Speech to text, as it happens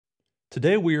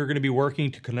Today we are going to be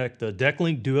working to connect the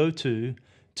Decklink Duo 2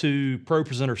 to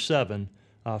ProPresenter 7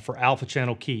 for alpha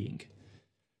channel keying.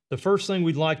 The first thing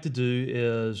we'd like to do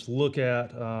is look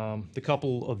at the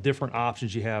couple of different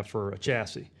options you have for a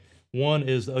chassis. One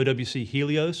is the OWC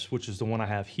Helios, which is the one I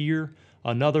have here.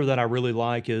 Another that I really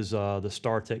like is the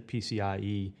StarTech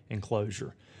PCIe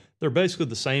enclosure. They're basically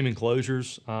the same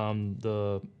enclosures.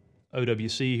 The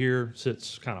OWC here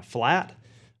sits kind of flat.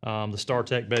 The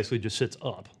StarTech basically just sits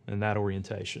up in that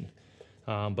orientation.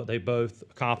 But they both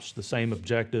accomplish the same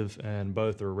objective and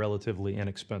both are relatively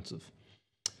inexpensive.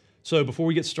 So before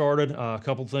we get started, a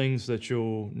couple things that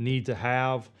you'll need to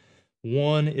have.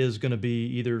 One is going to be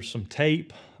either some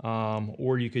tape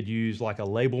or you could use like a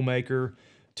label maker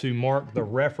to mark the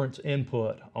reference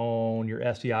input on your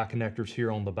SDI connectors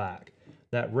here on the back.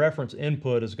 That reference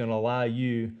input is going to allow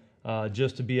you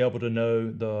just to be able to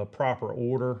know the proper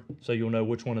order, so you'll know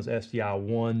which one is SDI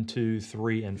 1, 2,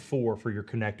 3, and 4 for your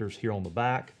connectors here on the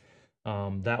back.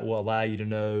 That will allow you to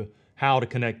know how to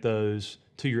connect those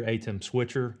to your ATEM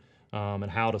switcher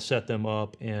and how to set them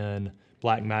up in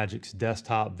BlackMagic's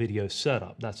desktop video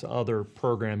setup. That's the other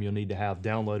program you'll need to have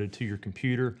downloaded to your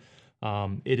computer.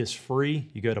 It is free.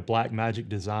 You go to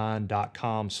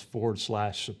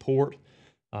blackmagicdesign.com/support.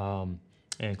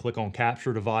 And click on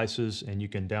capture devices and you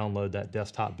can download that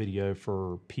desktop video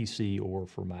for PC or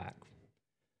for Mac.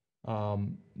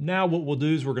 Now what we'll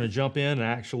do is we're going to jump in and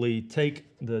actually take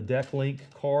the Decklink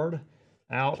card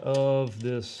out of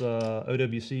this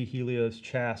OWC Helios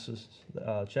chassis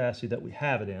that we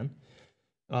have it in.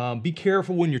 Be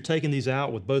careful when you're taking these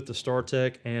out with both the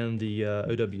StarTech and the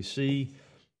OWC.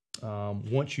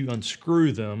 Once you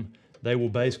unscrew them, they will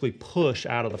basically push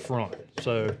out of the front.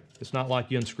 So it's not like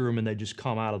you unscrew them and they just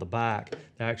come out of the back.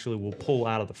 They actually will pull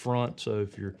out of the front. So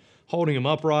if you're holding them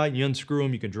upright and you unscrew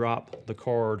them, you can drop the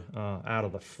card out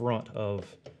of the front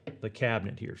of the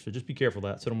cabinet here. So just be careful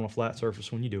of that. Set them on a flat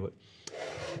surface when you do it.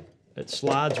 It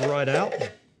slides right out.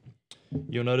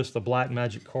 You'll notice the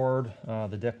BlackMagic card,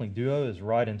 the Decklink Duo, is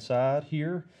right inside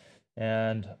here.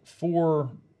 And for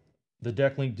the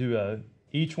Decklink Duo,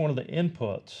 each one of the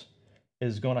inputs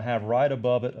is going to have right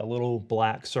above it a little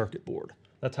black circuit board.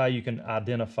 That's how you can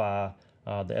identify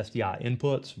the SDI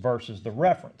inputs versus the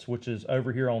reference, which is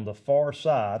over here on the far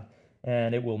side,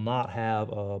 and it will not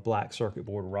have a black circuit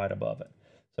board right above it.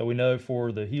 So we know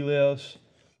for the Helios,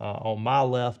 on my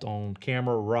left, on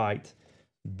camera right,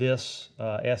 this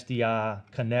SDI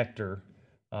connector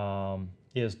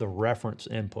is the reference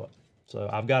input. So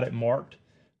I've got it marked.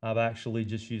 I've actually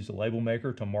just used a label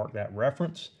maker to mark that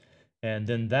reference. And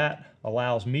then that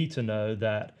allows me to know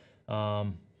that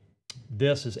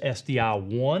this is SDI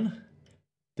 1,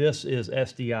 this is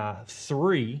SDI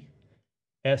 3,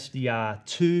 SDI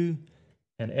 2,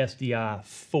 and SDI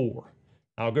 4.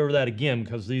 I'll go over that again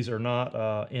because these are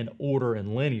not in order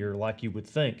and linear like you would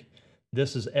think.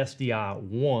 This is SDI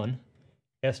 1,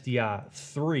 SDI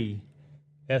 3,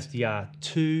 SDI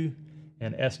 2,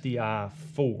 and SDI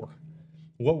 4.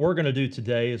 What we're going to do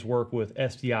today is work with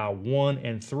SDI 1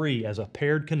 and 3 as a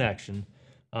paired connection,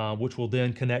 which will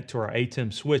then connect to our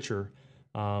ATEM switcher,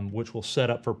 which will set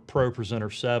up for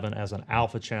ProPresenter 7 as an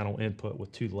alpha channel input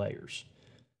with 2 layers.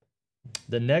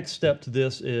 The next step to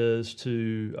this is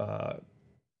to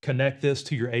connect this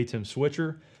to your ATEM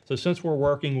switcher. So since we're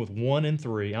working with 1 and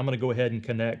 3, I'm going to go ahead and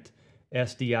connect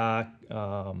SDI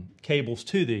cables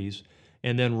to these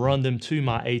and then run them to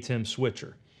my ATEM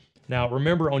switcher. Now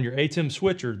remember, on your ATEM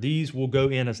switcher, these will go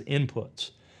in as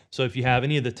inputs. So if you have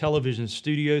any of the Television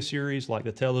Studio series, like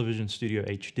the Television Studio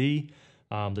HD,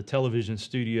 the Television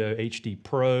Studio HD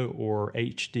Pro, or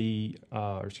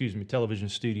Television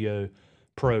Studio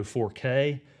Pro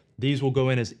 4K, these will go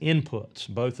in as inputs,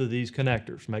 both of these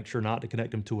connectors. Make sure not to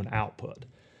connect them to an output.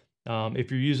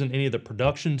 If you're using any of the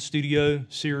Production Studio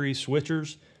series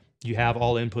switchers, you have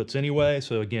all inputs anyway.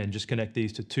 So again, just connect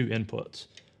these to 2 inputs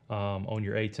on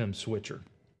your ATEM switcher.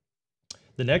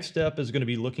 The next step is going to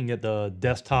be looking at the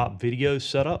desktop video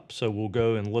setup, so we'll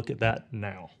go and look at that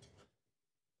now.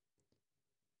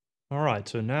 All right,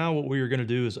 so now what we are going to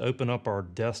do is open up our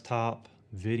desktop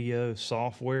video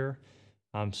software.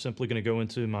 I'm simply going to go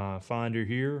into my Finder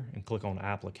here and click on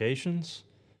Applications,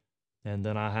 and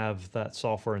then I have that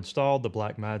software installed, the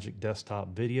BlackMagic Desktop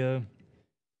Video.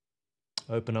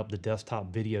 Open up the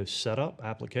Desktop Video Setup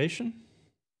application.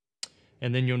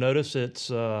 And then you'll notice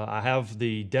it's I have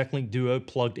the Decklink Duo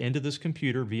plugged into this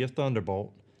computer via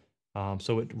Thunderbolt,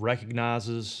 so it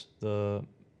recognizes the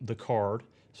card,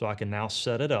 so I can now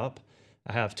set it up.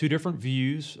 I have 2 different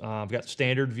views. I've got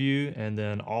standard view and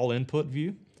then all input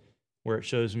view, where it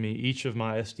shows me each of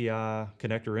my SDI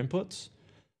connector inputs.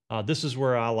 This is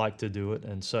where I like to do it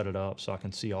and set it up so I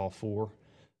can see all four.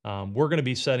 We're going to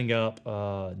be setting up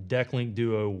Decklink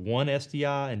Duo 1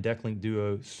 SDI and Decklink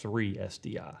Duo 3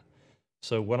 SDI.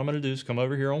 So what I'm going to do is come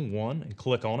over here on 1 and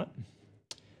click on it.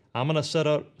 I'm going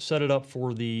to set it up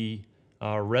for the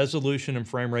resolution and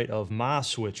frame rate of my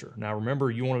switcher. Now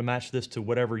remember, you want to match this to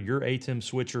whatever your ATEM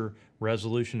switcher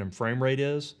resolution and frame rate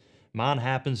is. Mine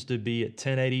happens to be at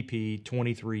 1080p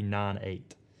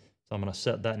 2398. So I'm going to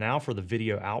set that now for the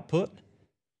video output.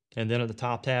 And then at the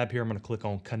top tab here, I'm going to click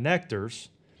on connectors.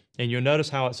 And you'll notice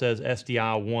how it says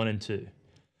SDI 1 and 2.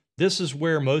 This is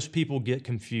where most people get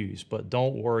confused, but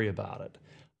don't worry about it.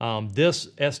 This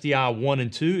SDI 1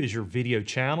 and 2 is your video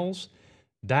channels.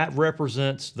 That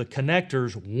represents the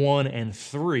connectors 1 and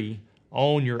 3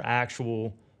 on your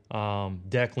actual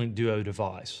Decklink Duo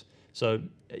device. So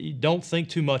you don't think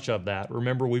too much of that.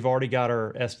 Remember, we've already got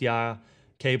our SDI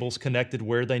cables connected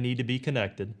where they need to be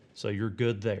connected, so you're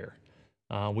good there.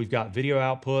 We've got video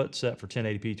output set for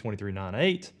 1080p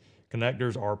 2398.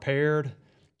 Connectors are paired,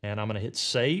 and I'm going to hit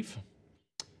save.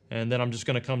 And then I'm just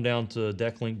going to come down to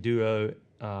Decklink Duo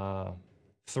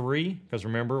 3, because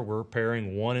remember, we're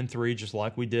pairing 1 and 3 just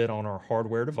like we did on our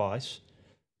hardware device.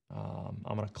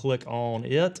 I'm going to click on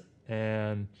it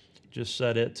and just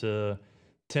set it to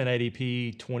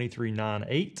 1080p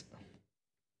 2398.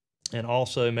 And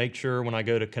also make sure when I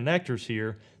go to connectors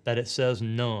here that it says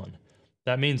none.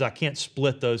 That means I can't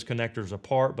split those connectors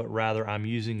apart, but rather I'm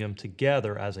using them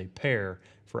together as a pair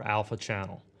for alpha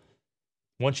channel.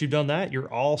 Once you've done that,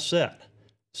 you're all set.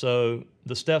 So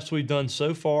the steps we've done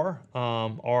so far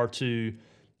are to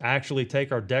actually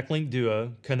take our Decklink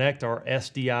Duo, connect our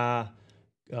SDI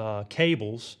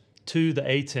cables to the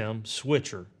ATEM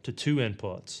switcher to 2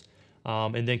 inputs,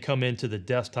 and then come into the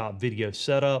desktop video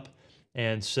setup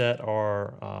and set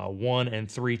our 1 and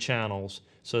 3 channels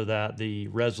so that the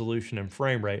resolution and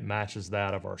frame rate matches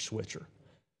that of our switcher.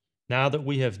 Now that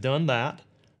we have done that,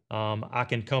 I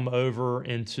can come over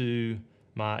into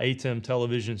my ATEM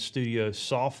Television Studio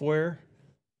software.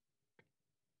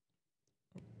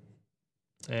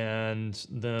 And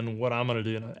then what I'm going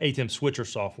to do, ATEM switcher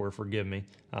software, forgive me.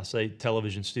 I say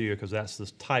Television Studio because that's the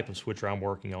type of switcher I'm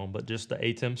working on, but just the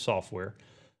ATEM software.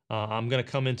 I'm going to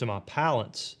come into my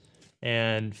palettes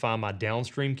and find my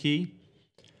downstream key.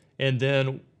 And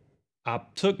then I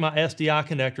took my SDI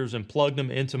connectors and plugged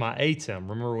them into my ATEM.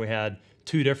 Remember, we had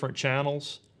 2 different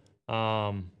channels,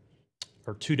 or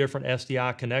 2 different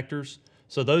SDI connectors.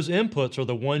 So those inputs are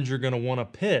the ones you're going to want to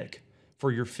pick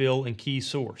for your fill and key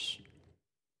source.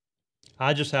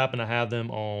 I just happen to have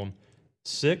them on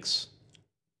 6.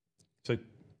 So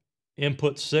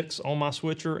input 6 on my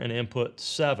switcher and input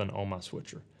 7 on my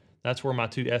switcher. That's where my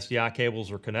 2 SDI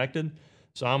cables are connected.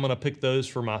 So I'm going to pick those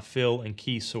for my fill and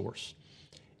key source.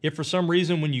 If for some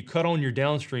reason when you cut on your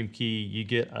downstream key, you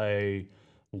get a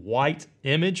white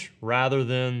image rather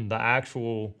than the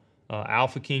actual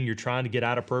alpha keying you're trying to get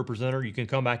out of ProPresenter, you can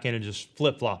come back in and just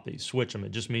flip-flop these, switch them.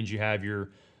 It just means you have your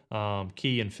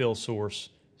key and fill source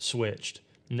switched.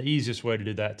 And the easiest way to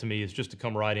do that to me is just to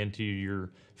come right into your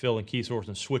fill and key source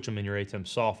and switch them in your ATEM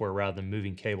software rather than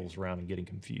moving cables around and getting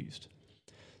confused.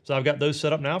 So I've got those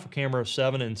set up now for camera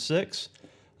 7 and 6.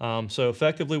 So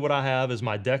effectively what I have is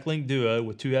my Decklink Duo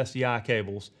with 2 SDI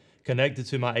cables connected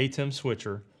to my ATEM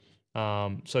switcher.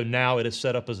 So now it is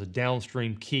set up as a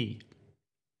downstream key.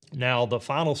 Now the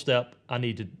final step I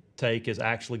need to take is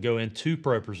actually go into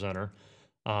ProPresenter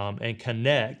and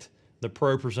connect the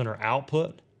ProPresenter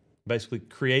output, basically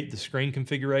create the screen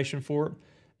configuration for it,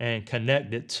 and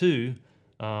connect it to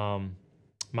my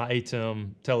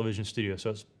ATEM Television Studio.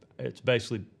 So it's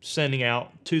basically sending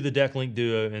out to the Decklink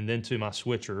Duo and then to my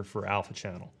switcher for alpha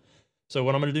channel. So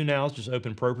what I'm going to do now is just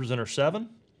open ProPresenter 7.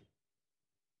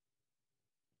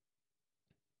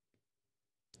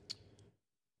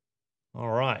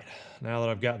 All right, now that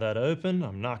I've got that open,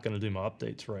 I'm not going to do my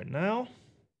updates right now.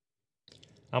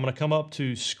 I'm going to come up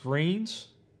to Screens,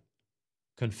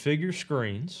 Configure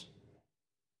Screens,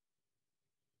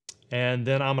 and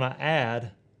then I'm going to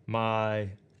add my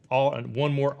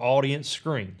one more audience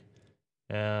screen.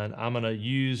 And I'm going to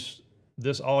use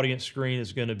this audience screen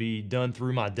is going to be done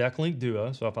through my Decklink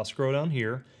Duo. So if I scroll down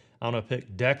here, I'm going to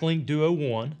pick Decklink Duo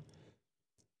 1.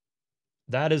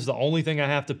 That is the only thing I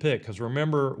have to pick, because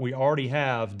remember, we already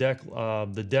have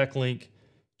the Decklink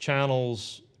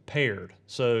channels paired.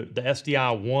 So the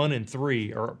SDI 1 and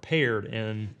 3 are paired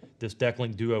in this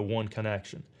Decklink Duo 1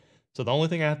 connection. So the only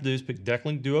thing I have to do is pick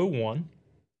Decklink Duo 1,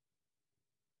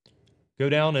 go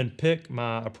down and pick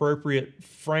my appropriate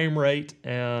frame rate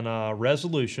and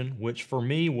resolution, which for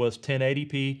me was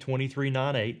 1080p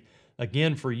 2398.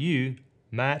 Again, for you,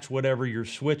 match whatever your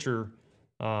switcher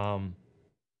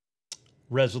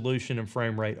resolution and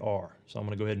frame rate are. So I'm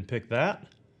going to go ahead and pick that.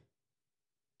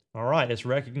 All right, it's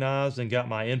recognized and got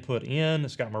my input in.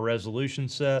 It's got my resolution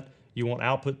set. You want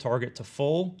output target to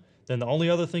full. Then the only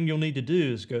other thing you'll need to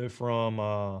do is go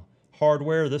from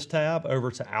hardware, this tab, over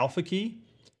to alpha key.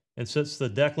 And since the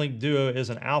Decklink Duo is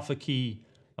an alpha key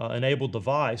enabled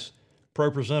device,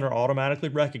 ProPresenter automatically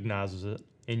recognizes it,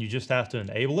 and you just have to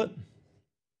enable it.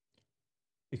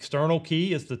 External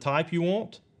key is the type you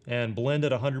want, and blend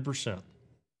it 100%.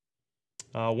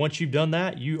 Once you've done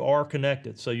that, you are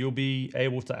connected. So you'll be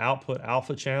able to output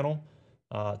alpha channel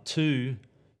to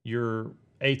your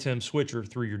ATEM switcher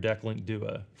through your Decklink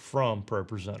Duo from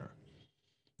ProPresenter.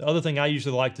 The other thing I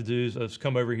usually like to do is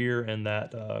come over here in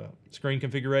that screen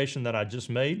configuration that I just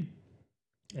made,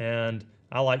 and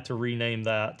I like to rename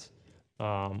that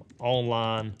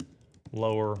online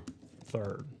lower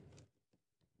third.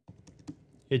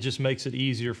 It just makes it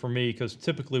easier for me because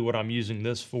typically what I'm using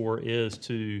this for is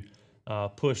to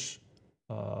push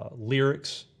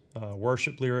lyrics,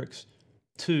 worship lyrics,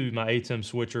 to my ATEM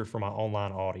switcher for my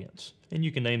online audience. And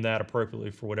you can name that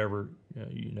appropriately for whatever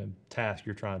task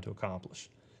you're trying to accomplish.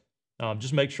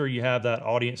 Just make sure you have that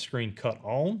audience screen cut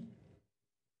on.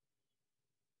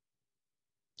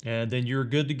 And then you're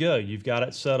good to go. You've got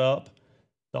it set up.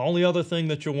 The only other thing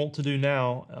that you'll want to do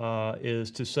now is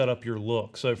to set up your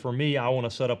look. So for me, I want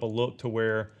to set up a look to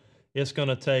where it's going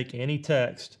to take any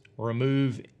text,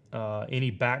 remove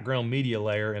any background media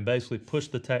layer, and basically push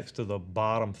the text to the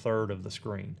bottom third of the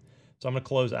screen. So I'm going to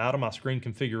close out of my screen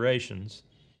configurations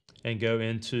and go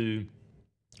into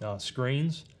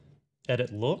Screens,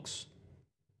 Edit Looks.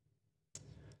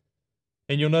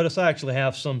 And you'll notice I actually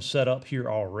have some set up here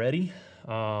already.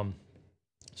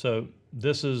 So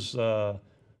this is the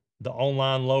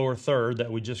online lower third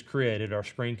that we just created, our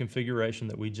screen configuration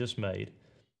that we just made.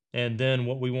 And then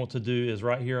what we want to do is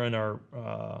right here in our,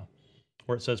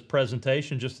 where it says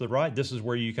presentation, just to the right, this is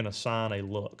where you can assign a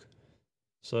look.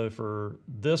 So for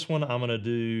this one, I'm going to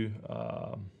do,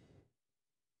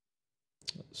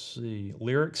 let's see,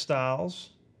 lyric styles,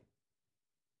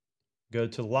 go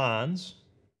to lines,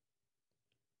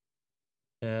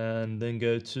 and then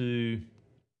go to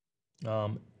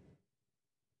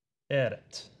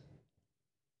edit.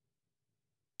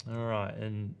 All right,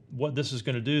 and what this is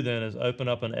going to do then is open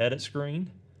up an edit screen.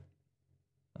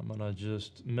 I'm going to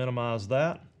just minimize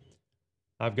that.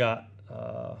 I've got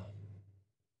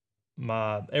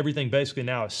my everything basically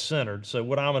now is centered. So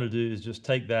what I'm going to do is just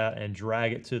take that and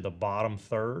drag it to the bottom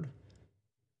third.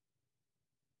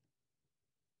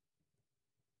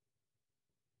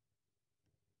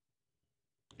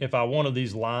 If I wanted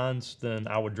these lines, then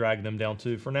I would drag them down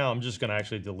too. For now, I'm just going to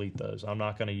actually delete those. I'm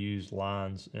not going to use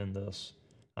lines in this.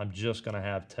 I'm just going to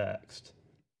have text.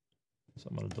 So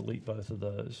I'm going to delete both of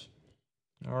those.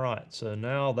 All right, so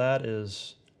now that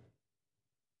is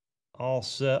all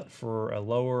set for a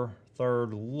lower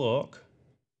third look.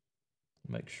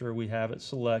 Make sure we have it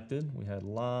selected. We had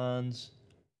lines,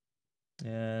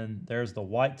 and there's the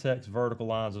white text vertical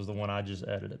lines is the one I just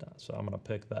edited. So I'm going to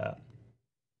pick that.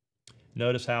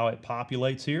 Notice how it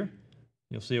populates here.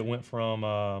 You'll see it went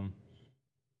from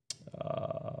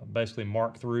basically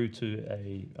mark through to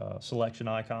a selection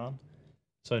icon.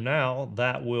 So now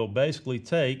that will basically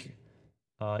take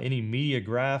any media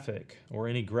graphic or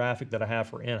any graphic that I have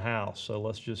for in-house. So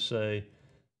let's just say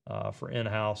for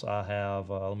in-house I have,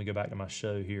 let me go back to my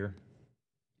show here.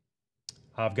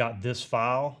 I've got this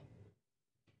file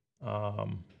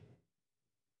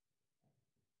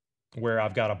where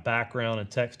I've got a background and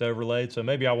text overlaid. So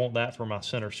maybe I want that for my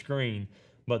center screen,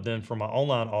 but then for my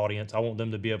online audience, I want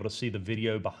them to be able to see the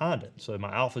video behind it. So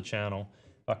my alpha channel,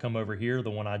 if I come over here,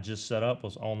 the one I just set up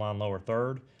was online lower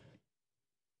third.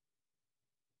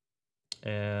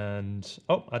 And,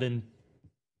 oh, I didn't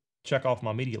check off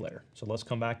my media layer. So let's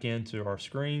come back into our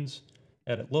screens,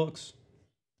 edit looks,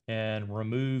 and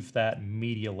remove that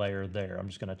media layer there. I'm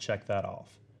just going to check that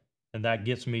off. And that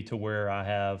gets me to where I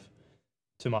have,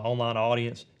 to my online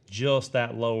audience, just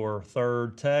that lower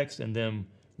third text. And then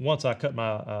once I cut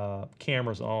my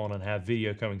cameras on and have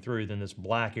video coming through, then this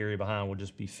black area behind will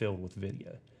just be filled with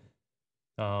video.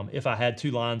 If I had 2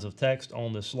 lines of text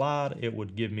on this slide, it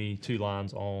would give me 2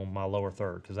 lines on my lower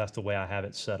third because that's the way I have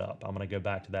it set up. I'm going to go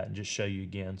back to that and just show you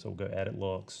again. So we'll go edit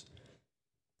looks.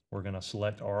 We're going to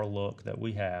select our look that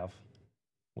we have,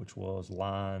 which was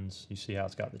lines. You see how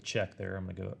it's got the check there. I'm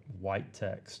going to go white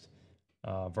text,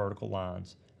 vertical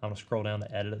lines. I'm going to scroll down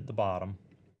to edit at the bottom,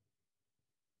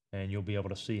 and you'll be able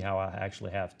to see how I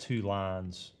actually have 2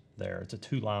 lines there. It's a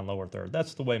 2-line lower third.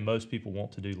 That's the way most people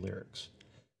want to do lyrics.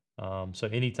 So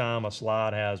anytime a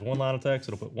slide has one line of text,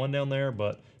 it'll put one down there,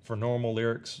 but for normal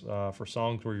lyrics, for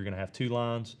songs where you're gonna have two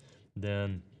lines,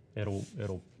 then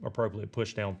it'll appropriately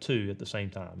push down two at the same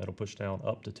time. It'll push down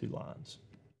up to two lines.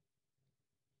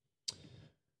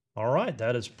 All right,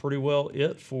 that is pretty well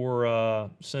it for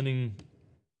sending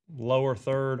lower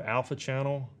third alpha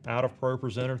channel out of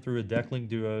ProPresenter through a Decklink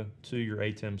Duo to your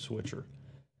ATEM switcher.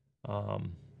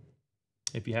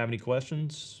 If you have any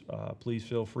questions, please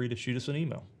feel free to shoot us an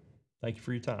email. Thank you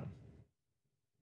for your time.